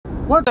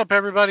What's up,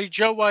 everybody?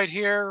 Joe White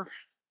here,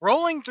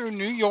 rolling through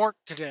New York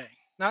today.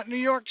 Not New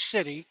York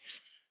City,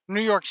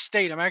 New York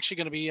State. I'm actually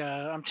going to be,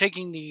 I'm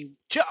taking the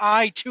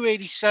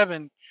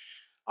I-287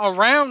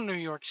 around New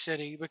York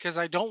City because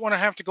I don't want to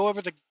have to go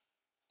over the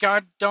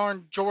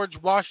goddamn George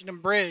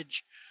Washington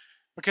Bridge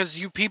because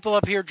you people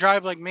up here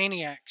drive like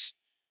maniacs.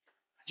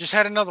 Just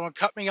had another one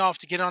cut me off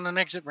to get on an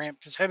exit ramp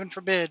because heaven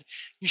forbid,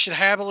 you should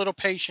have a little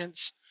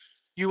patience,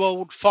 you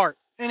old fart.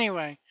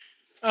 Anyway,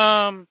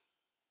 um,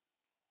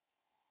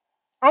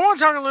 I want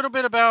to talk a little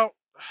bit about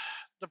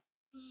the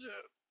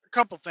a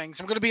couple things.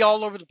 I'm going to be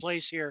all over the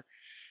place here.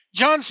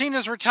 John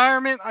Cena's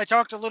retirement. I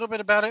talked a little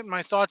bit about it in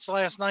my thoughts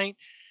last night.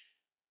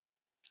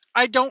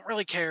 I don't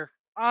really care.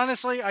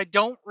 Honestly, I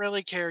don't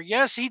really care.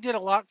 Yes, he did a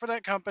lot for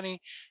that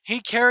company. He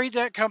carried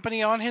that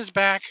company on his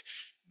back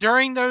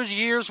during those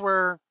years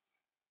where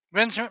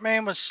Vince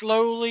McMahon was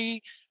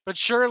slowly but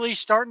surely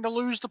starting to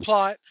lose the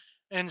plot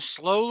and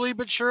slowly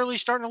but surely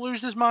starting to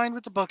lose his mind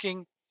with the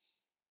booking.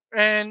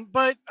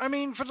 But I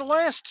mean, for the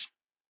last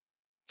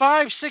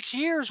 5, 6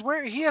 years,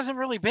 where he hasn't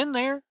really been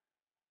there.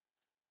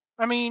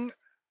 I mean,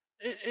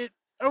 it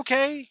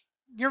okay,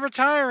 you're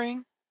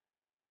retiring.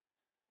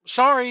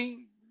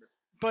 Sorry,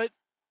 but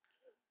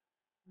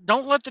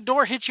don't let the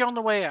door hit you on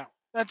the way out.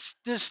 That's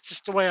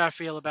just the way I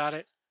feel about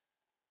it.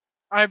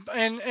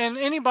 And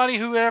anybody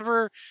who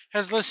ever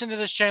has listened to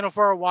this channel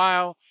for a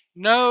while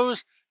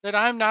knows that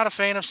I'm not a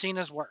fan of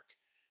Cena's work.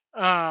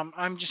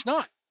 I'm just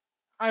not.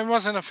 I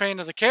wasn't a fan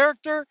of the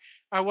character.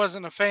 I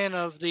wasn't a fan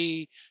of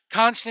the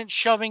constant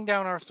shoving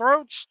down our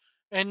throats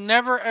and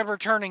never ever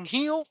turning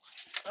heel.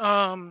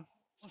 Um,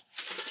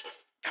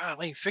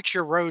 Golly, fix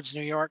your roads,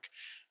 New York.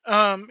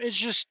 It's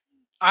just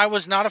I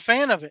was not a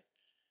fan of it.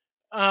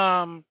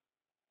 Um,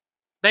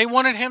 they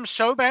wanted him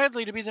so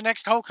badly to be the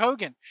next Hulk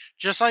Hogan,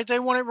 just like they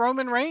wanted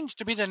Roman Reigns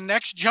to be the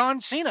next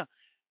John Cena,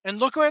 and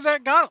look where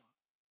that got him.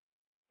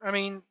 I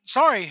mean,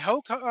 sorry,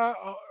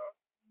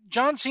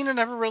 John Cena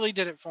never really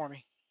did it for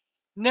me.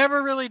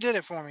 Never really did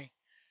it for me.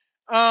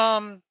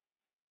 Um,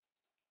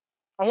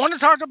 I want to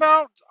talk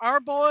about our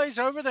boys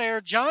over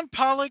there, John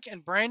Pollock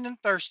and Brandon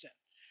Thurston,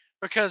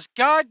 because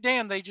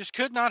goddamn, they just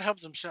could not help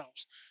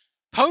themselves.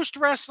 Post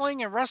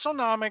wrestling and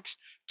WrestleNomics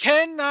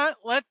cannot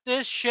let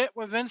this shit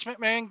with Vince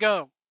McMahon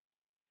go.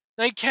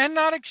 They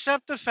cannot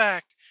accept the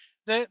fact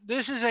that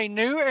this is a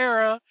new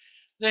era,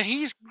 that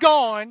he's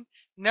gone,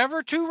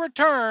 never to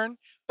return,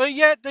 but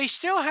yet they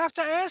still have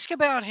to ask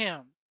about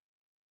him.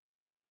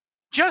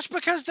 Just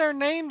because they're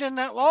named in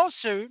that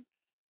lawsuit,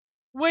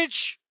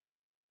 which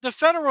the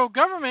federal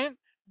government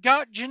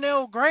got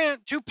Janelle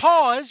Grant to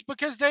pause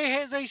because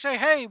they say,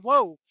 hey,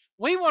 whoa,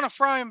 we want to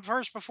fry him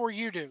first before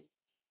you do.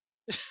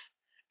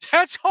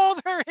 That's all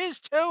there is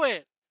to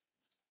it.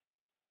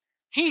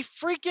 He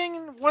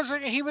freaking was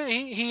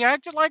he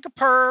acted like a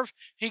perv.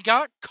 He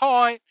got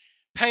caught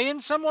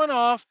paying someone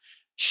off.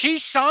 She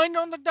signed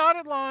on the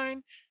dotted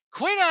line.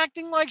 Quit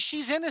acting like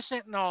she's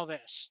innocent in all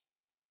this.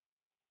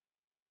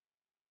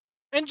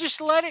 And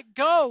just let it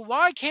go.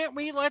 Why can't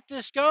we let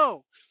this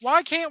go?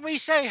 Why can't we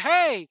say,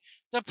 hey,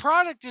 the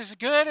product is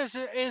good as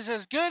it is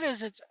as good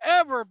as it's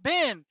ever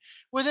been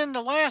within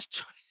the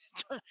last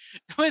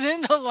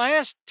within the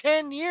last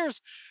 10 years?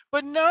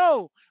 But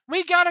no,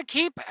 we got to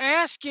keep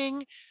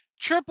asking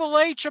Triple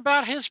H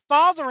about his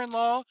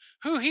father-in-law,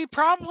 who he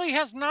probably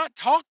has not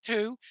talked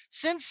to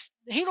since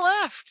he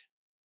left.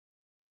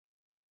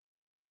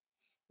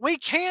 We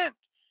can't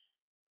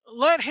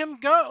let him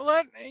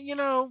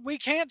go. We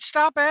can't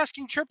stop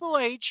asking Triple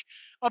H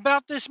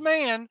about this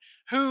man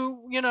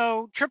who,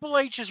 Triple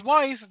H's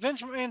wife,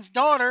 Vince McMahon's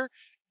daughter,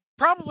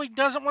 probably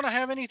doesn't want to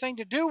have anything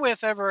to do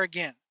with ever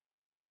again.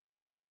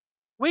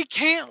 We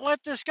can't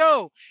let this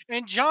go.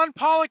 And John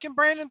Pollock and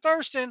Brandon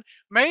Thurston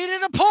made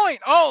it a point.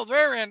 Oh,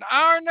 they're in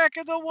our neck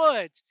of the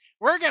woods.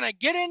 We're going to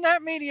get in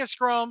that media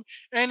scrum.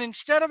 And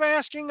instead of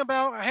asking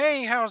about,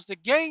 hey, how's the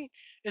gate?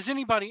 Is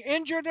anybody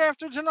injured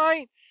after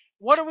tonight?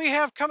 What do we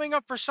have coming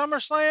up for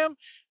SummerSlam?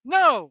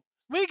 No,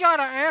 we got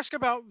to ask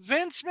about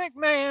Vince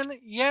McMahon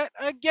yet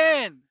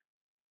again.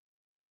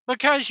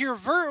 Because you're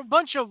a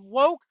bunch of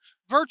woke,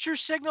 virtue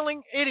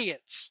signaling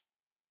idiots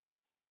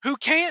who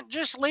can't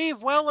just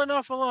leave well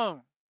enough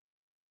alone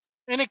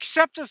and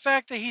accept the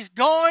fact that he's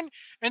gone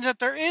and that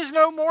there is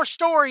no more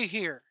story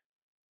here.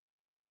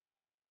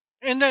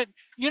 And that,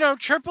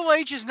 Triple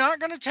H is not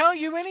going to tell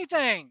you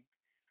anything.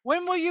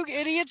 When will you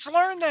idiots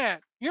learn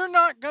that? You're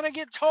not going to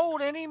get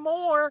told any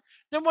more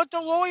than what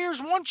the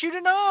lawyers want you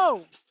to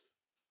know.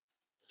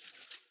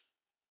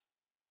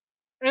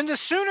 And the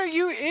sooner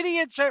you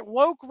idiots at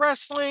woke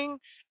wrestling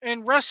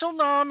and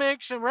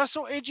WrestleNomics and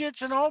Wrestle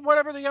Idiots and all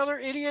whatever the other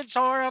idiots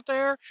are out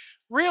there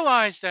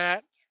realize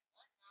that,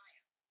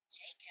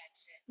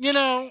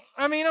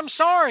 I'm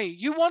sorry.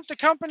 You want the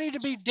company to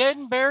be dead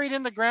and buried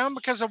in the ground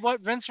because of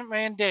what Vince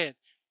McMahon did.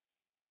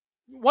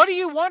 What do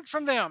you want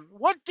from them?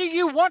 What do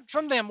you want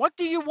from them? What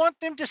do you want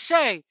them to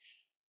say?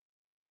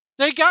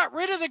 They got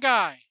rid of the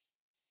guy.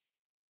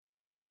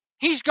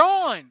 He's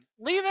gone.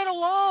 Leave it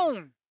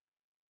alone.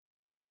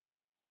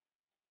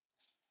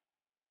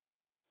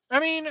 I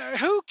mean,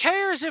 who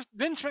cares if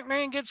Vince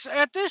McMahon gets,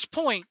 at this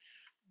point,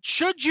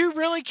 should you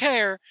really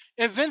care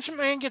if Vince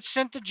McMahon gets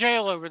sent to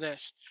jail over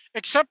this?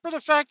 Except for the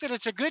fact that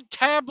it's a good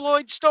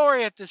tabloid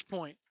story at this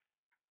point.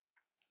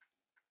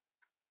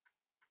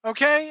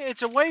 Okay?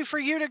 It's a way for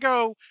you to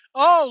go,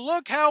 oh,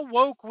 look how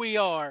woke we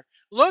are.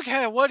 Look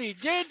at what he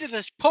did to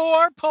this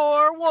poor,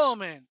 poor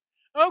woman.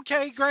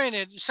 Okay,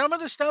 granted, some of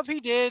the stuff he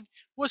did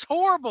was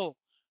horrible,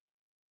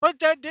 but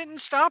that didn't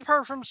stop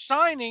her from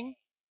signing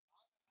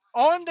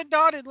on the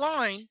dotted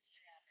line,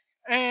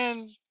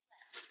 and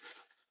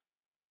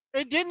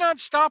it did not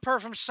stop her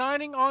from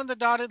signing on the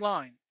dotted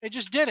line. It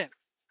just didn't.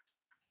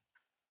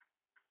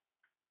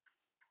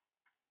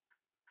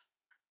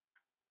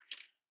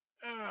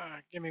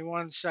 Give me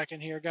 1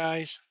 second here,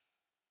 guys.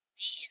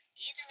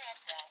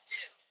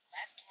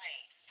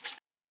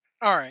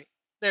 All right,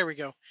 there we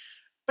go.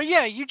 But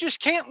yeah, you just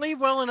can't leave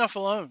well enough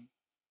alone.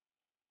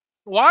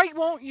 Why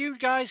won't you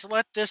guys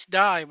let this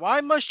die? Why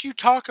must you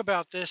talk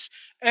about this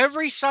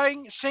every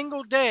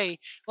single day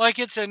like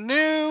it's a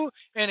new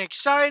and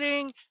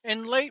exciting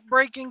and late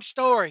breaking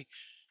story?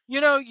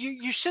 You know,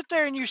 you sit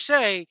there and you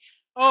say,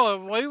 oh,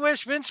 we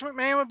wish Vince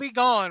McMahon would be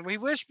gone. We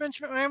wish Vince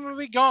McMahon would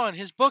be gone.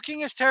 His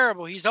booking is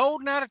terrible. He's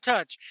old and out of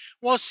touch.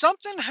 Well,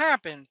 something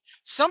happened.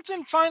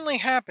 Something finally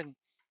happened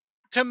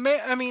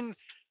I mean,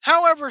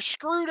 however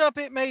screwed up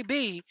it may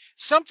be,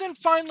 something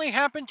finally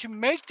happened to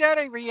make that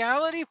a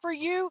reality for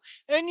you,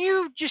 and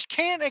you just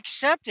can't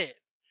accept it.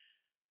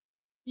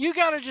 You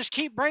got to just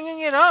keep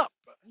bringing it up.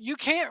 You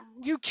can't,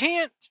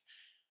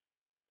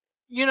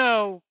 you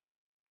know,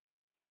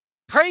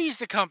 praise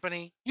the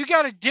company. You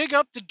got to dig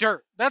up the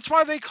dirt. That's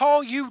why they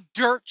call you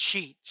dirt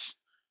sheets.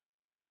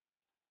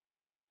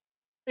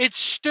 It's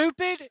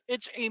stupid.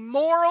 It's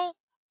immoral.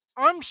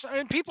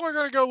 And people are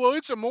going to go, well,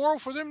 it's immoral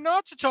for them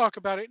not to talk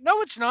about it.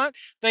 No, it's not.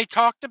 They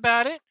talked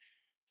about it.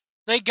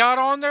 They got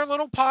on their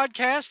little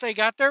podcast. They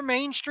got their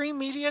mainstream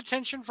media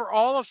attention for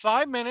all of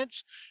 5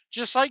 minutes,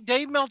 just like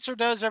Dave Meltzer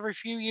does every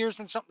few years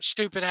when something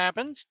stupid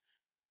happens.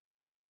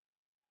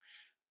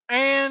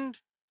 And,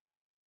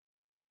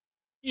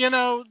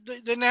 now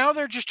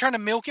they're just trying to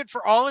milk it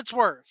for all it's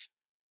worth.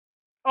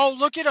 Oh,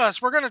 look at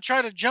us. We're going to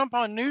try to jump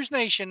on News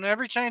Nation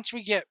every chance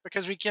we get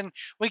because we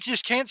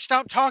just can't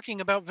stop talking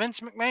about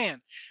Vince McMahon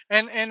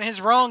and his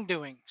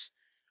wrongdoings.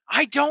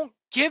 I don't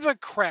give a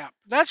crap.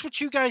 That's what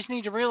you guys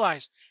need to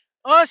realize.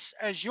 Us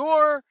as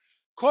your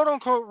quote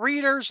unquote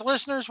readers,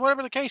 listeners,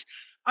 whatever the case,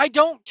 I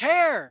don't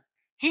care.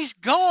 He's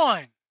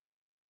gone.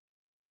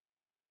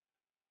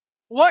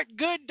 What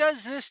good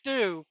does this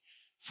do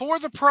for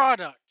the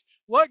product?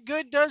 What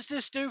good does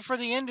this do for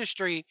the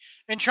industry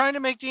and trying to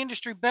make the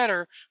industry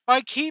better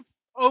by keep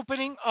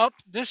opening up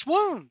this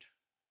wound?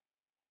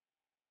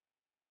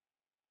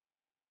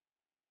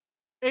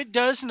 It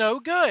does no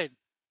good.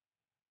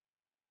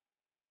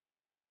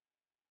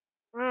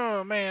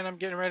 Oh man, I'm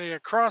getting ready to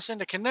cross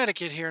into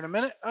Connecticut here in a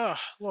minute. Oh,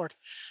 Lord.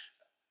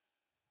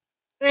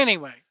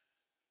 Anyway,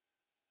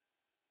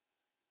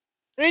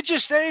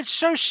 it's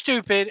so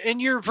stupid and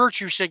you're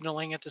virtue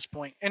signaling at this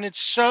point and it's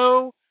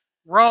so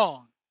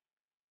wrong.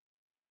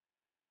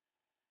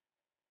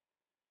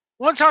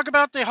 Want to talk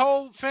about the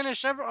whole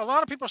finish? A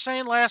lot of people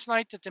saying last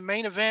night that the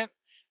main event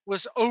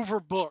was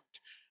overbooked.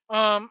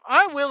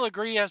 I will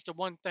agree as to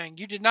one thing.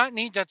 You did not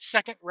need that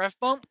second ref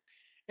bump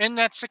in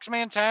that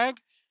 6-man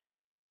tag.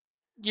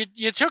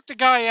 You took the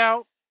guy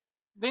out,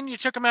 then you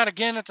took him out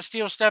again at the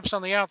steel steps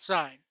on the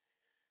outside.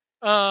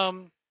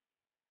 Um,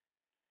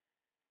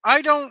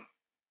 I don't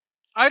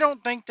I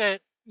don't think that,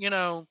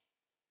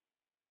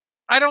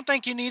 I don't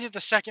think you needed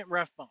the second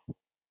ref bump.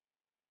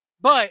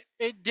 But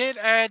it did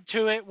add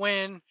to it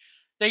when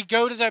they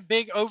go to that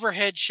big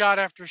overhead shot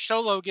after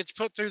Solo gets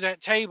put through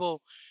that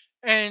table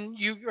and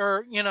you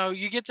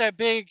get that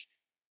big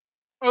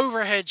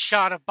overhead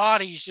shot of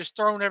bodies just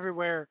thrown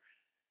everywhere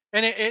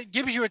and it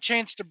gives you a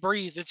chance to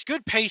breathe. It's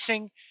good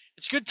pacing,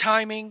 it's good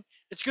timing,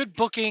 it's good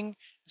booking,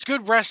 it's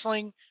good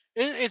wrestling,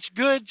 it's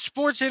good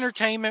sports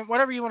entertainment,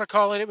 whatever you want to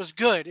call it. It was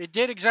good. It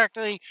did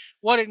exactly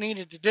what it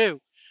needed to do.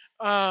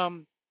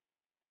 Um,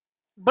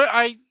 but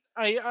I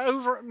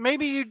over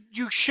maybe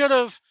you should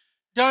have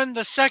done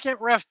the second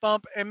ref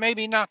bump and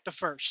maybe not the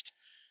first.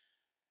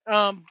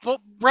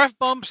 Ref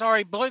bumps are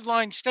a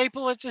bloodline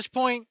staple at this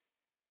point.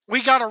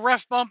 We got a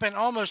ref bump in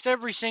almost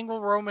every single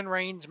Roman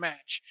Reigns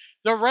match.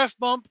 The ref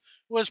bump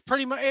was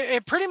pretty much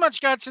it pretty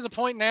much got to the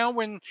point now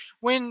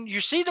when you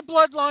see the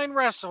bloodline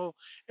wrestle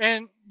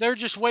and they're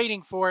just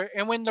waiting for it,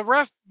 and when the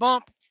ref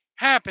bump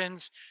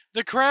happens,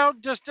 the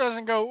crowd just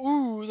doesn't go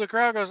ooh, the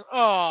crowd goes,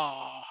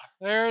 oh,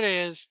 there it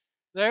is.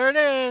 There it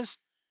is.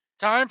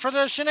 Time for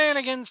the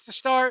shenanigans to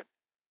start.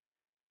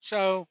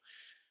 So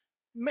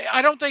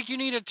I don't think you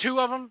needed two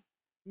of them.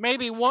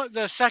 Maybe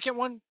the second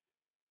one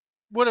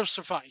would have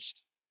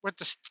sufficed with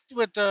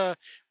the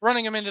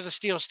running him into the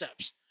steel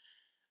steps.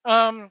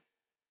 Um,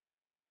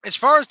 as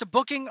far as the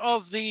booking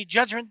of the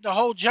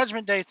whole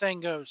Judgment Day thing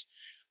goes,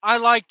 I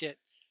liked it.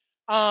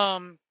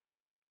 Um,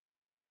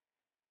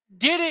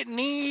 did it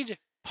need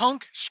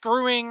Punk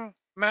screwing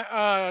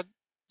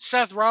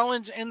Seth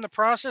Rollins in the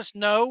process?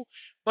 No,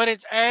 but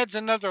it adds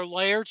another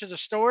layer to the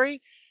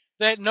story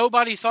that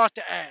nobody thought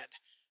to add,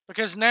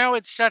 because now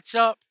it sets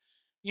up,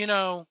 you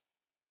know,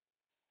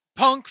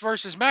 Punk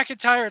versus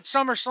McIntyre at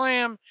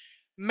SummerSlam.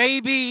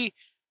 Maybe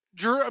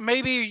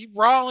maybe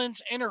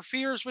Rollins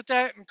interferes with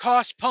that and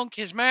costs Punk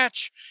his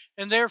match,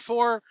 and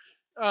therefore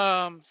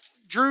um,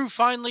 Drew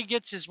finally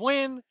gets his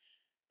win.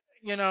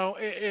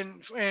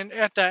 And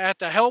at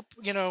the help,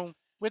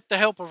 with the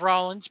help of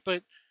Rollins,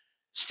 but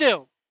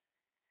still,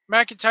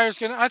 I think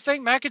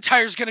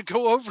McIntyre's gonna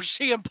go over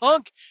CM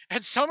Punk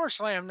at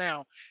SummerSlam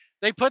now.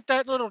 They put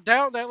that little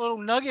doubt, that little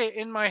nugget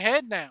in my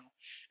head now.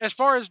 As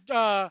far as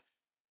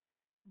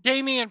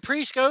Damian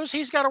Priest goes,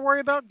 he's got to worry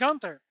about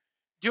Gunther.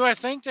 Do I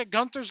think that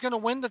Gunther's going to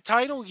win the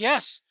title?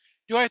 Yes.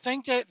 Do I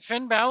think that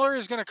Finn Balor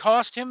is going to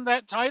cost him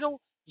that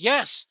title?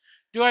 Yes.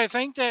 Do I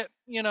think that,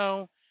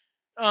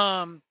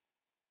 um,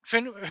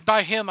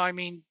 by him, I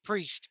mean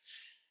Priest.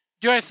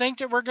 Do I think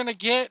that we're going to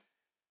get,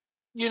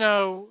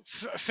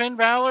 Finn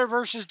Balor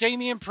versus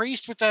Damian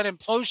Priest with that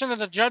implosion of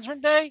the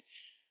Judgment Day?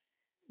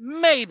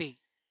 Maybe.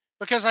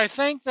 Because I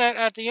think that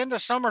at the end of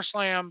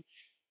SummerSlam,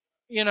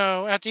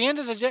 at the end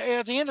of the day,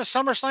 at the end of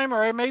SummerSlam,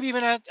 or maybe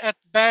even at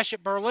Bash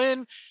at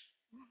Berlin,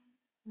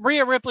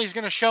 Rhea Ripley's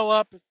going to show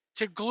up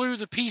to glue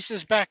the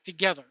pieces back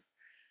together.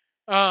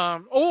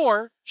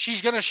 Or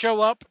she's going to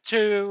show up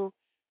to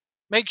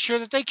make sure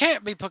that they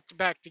can't be put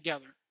back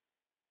together.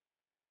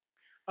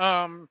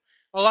 A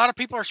lot of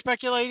people are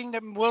speculating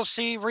that we'll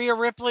see Rhea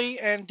Ripley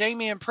and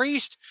Damian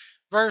Priest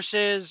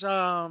versus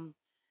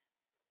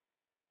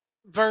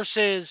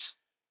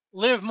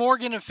Liv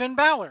Morgan and Finn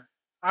Balor.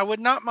 I would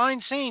not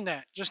mind seeing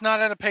that, just not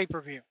at a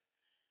pay-per-view.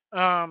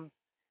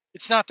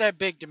 It's not that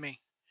big to me.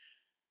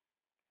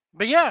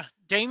 But yeah,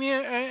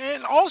 Damian,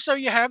 and also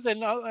you have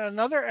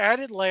another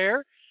added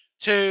layer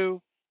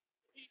to,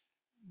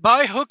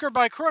 by hook or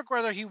by crook,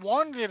 whether he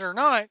wanted it or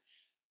not,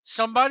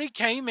 somebody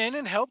came in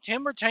and helped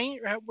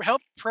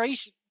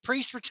Priest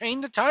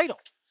retain the title.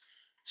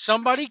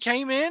 Somebody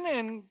came in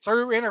and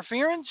through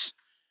interference,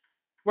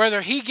 whether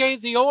he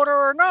gave the order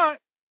or not,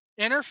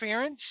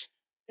 interference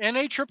in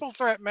a triple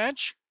threat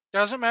match,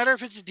 doesn't matter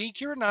if it's a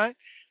DQ or not,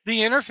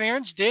 the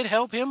interference did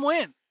help him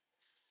win.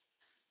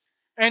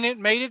 And it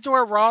made it to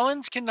where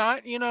Rollins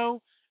cannot,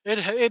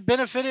 it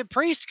benefited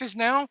Priest because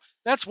now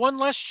that's one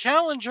less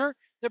challenger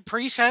that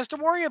Priest has to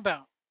worry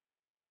about.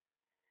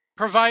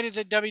 Provided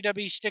that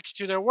WWE sticks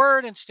to their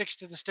word and sticks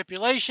to the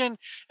stipulation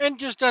and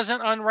just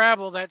doesn't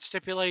unravel that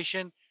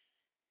stipulation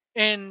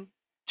in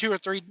 2 or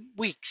 3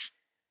 weeks,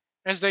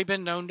 as they've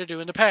been known to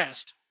do in the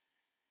past.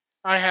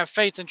 I have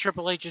faith in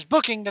Triple H's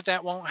booking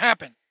that won't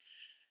happen.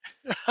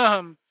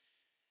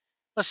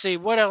 Let's see,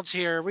 what else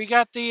here? We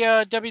got the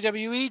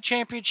WWE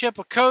Championship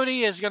with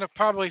Cody is going to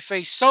probably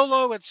face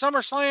Solo at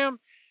SummerSlam.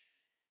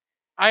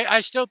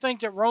 I still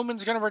think that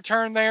Roman's going to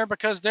return there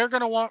because they're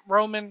going to want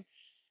Roman.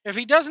 If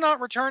he does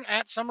not return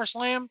at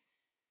SummerSlam,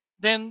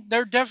 then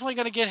they're definitely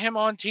going to get him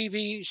on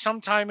TV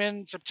sometime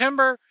in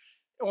September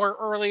or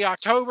early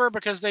October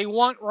because they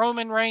want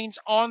Roman Reigns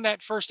on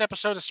that first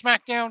episode of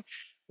SmackDown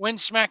when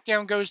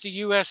SmackDown goes to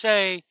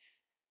USA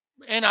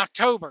in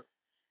October.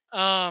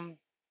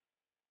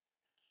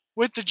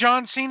 With the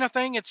John Cena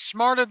thing, it's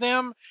smart of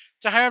them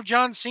to have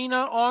John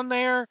Cena on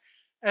there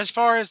as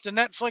far as the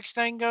Netflix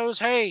thing goes.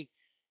 Hey,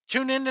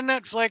 tune into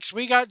Netflix.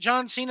 We got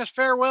John Cena's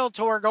farewell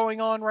tour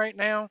going on right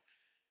now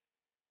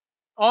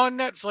on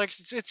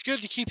Netflix. It's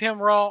good to keep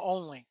him Raw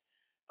only.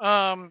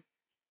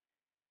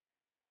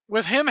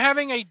 With him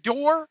having a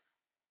door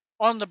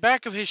on the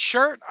back of his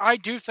shirt, I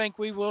do think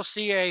we will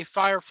see a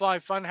Firefly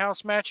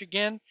Funhouse match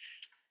again,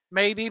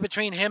 maybe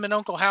between him and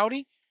Uncle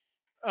Howdy.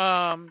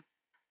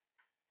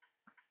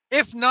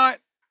 If not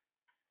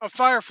a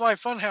Firefly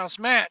Funhouse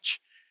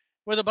match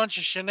with a bunch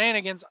of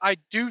shenanigans, I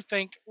do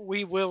think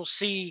we will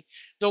see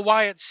the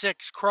Wyatt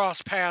Six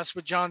cross paths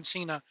with John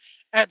Cena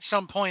at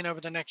some point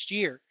over the next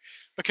year.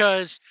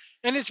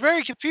 And it's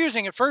very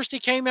confusing. At first, he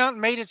came out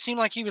and made it seem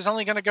like he was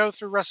only going to go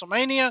through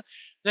WrestleMania.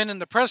 Then in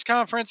the press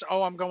conference,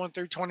 I'm going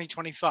through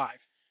 2025.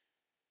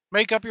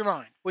 Make up your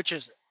mind. Which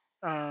is it?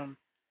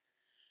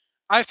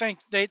 I think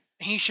that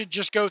he should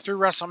just go through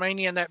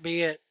WrestleMania and that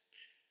be it.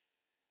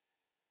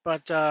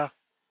 But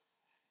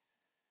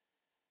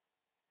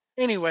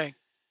anyway,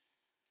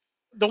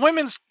 the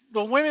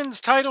women's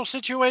title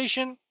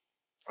situation,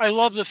 I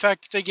love the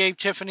fact that they gave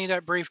Tiffany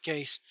that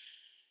briefcase.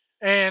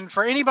 And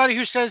for anybody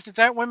who says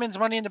that women's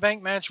Money in the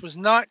Bank match was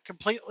not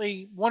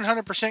completely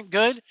 100%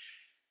 good,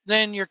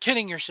 then you're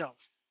kidding yourself.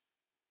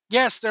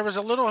 Yes, there was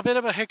a little bit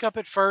of a hiccup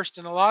at first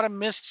and a lot of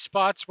missed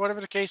spots,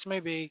 whatever the case may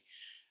be.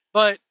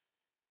 But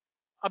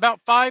about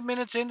 5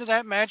 minutes into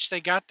that match,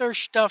 they got their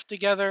stuff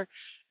together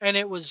and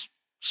it was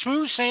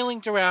smooth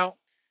sailing throughout.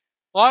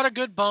 A lot of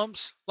good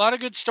bumps, a lot of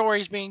good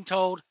stories being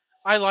told.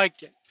 I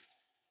liked it.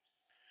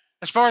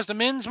 As far as the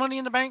men's Money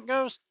in the Bank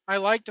goes, I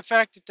like the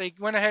fact that they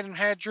went ahead and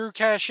had Drew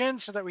cash in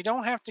so that we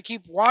don't have to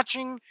keep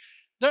watching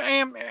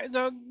they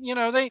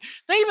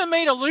even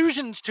made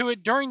allusions to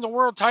it during the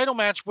world title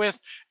match with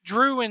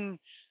Drew and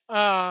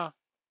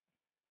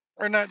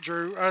or not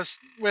Drew,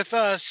 with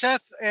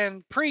Seth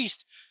and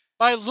Priest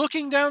by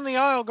looking down the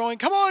aisle, going,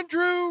 "Come on,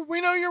 Drew,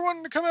 we know you're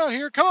wanting to come out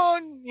here. Come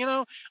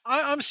on,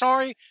 I'm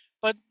sorry,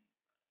 but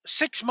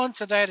 6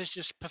 months of that is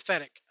just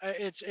pathetic.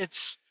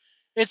 It's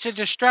a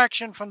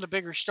distraction from the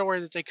bigger story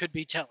that they could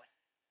be telling.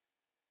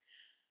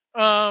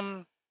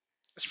 Um,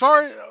 as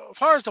far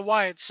as the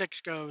Wyatt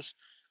Six goes,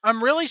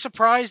 I'm really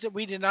surprised that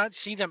we did not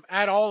see them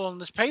at all on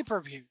this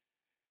pay-per-view.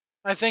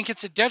 I think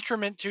it's a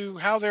detriment to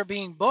how they're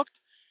being booked.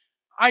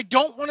 I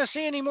don't want to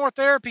see any more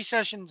therapy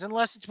sessions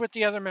unless it's with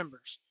the other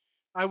members.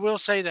 I will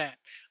say that.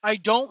 I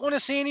don't want to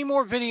see any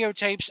more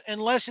videotapes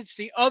unless it's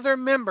the other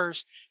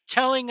members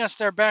telling us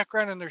their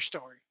background and their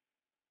story.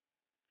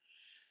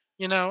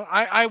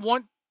 I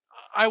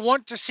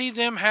want to see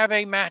them have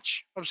a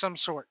match of some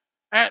sort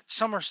at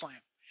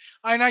SummerSlam.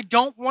 And I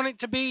don't want it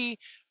to be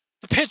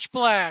the Pitch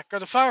Black or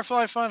the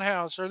Firefly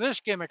Funhouse or this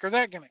gimmick or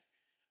that gimmick.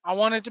 I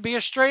want it to be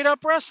a straight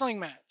up wrestling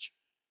match.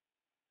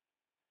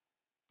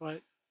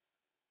 But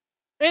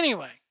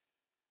anyway,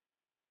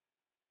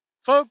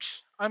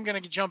 folks, I'm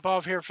going to jump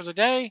off here for the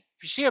day.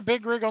 If you see a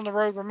big rig on the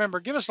road,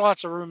 remember, give us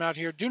lots of room out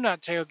here. Do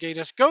not tailgate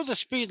us. Go the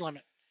speed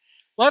limit.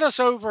 Let us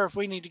over if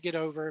we need to get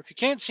over. If you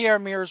can't see our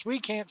mirrors, we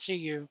can't see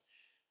you.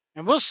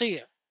 And we'll see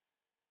you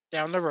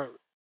down the road.